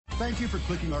Thank you for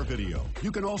clicking our video.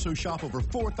 You can also shop over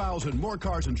 4,000 more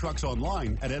cars and trucks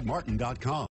online at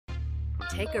edmartin.com.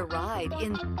 Take a ride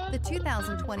in the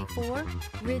 2024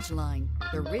 Ridgeline.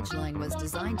 The Ridgeline was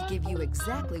designed to give you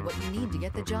exactly what you need to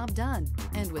get the job done.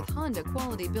 And with Honda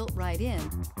quality built right in,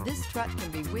 this truck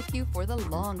can be with you for the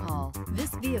long haul.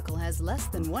 This vehicle has less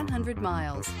than 100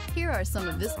 miles. Here are some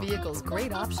of this vehicle's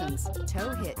great options: tow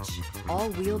hitch,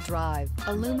 all-wheel drive,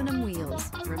 aluminum wheels,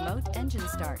 remote engine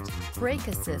start, brake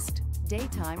assist,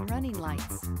 daytime running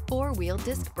lights, four-wheel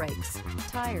disc brakes,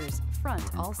 tires,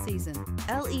 front all season,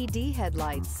 LED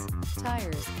headlights,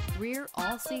 tires, rear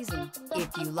all season. If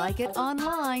you like it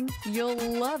online, you'll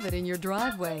love it in your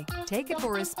driveway. Take it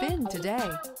for a spin today.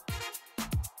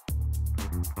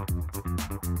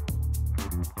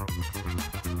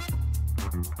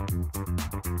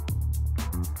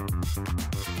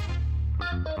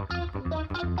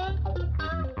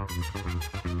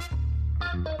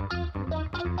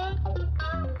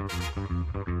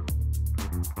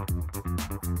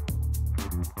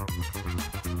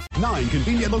 Nine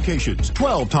convenient locations,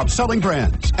 12 top-selling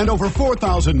brands, and over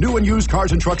 4,000 new and used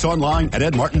cars and trucks online at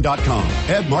edmartin.com.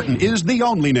 Ed Martin is the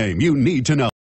only name you need to know.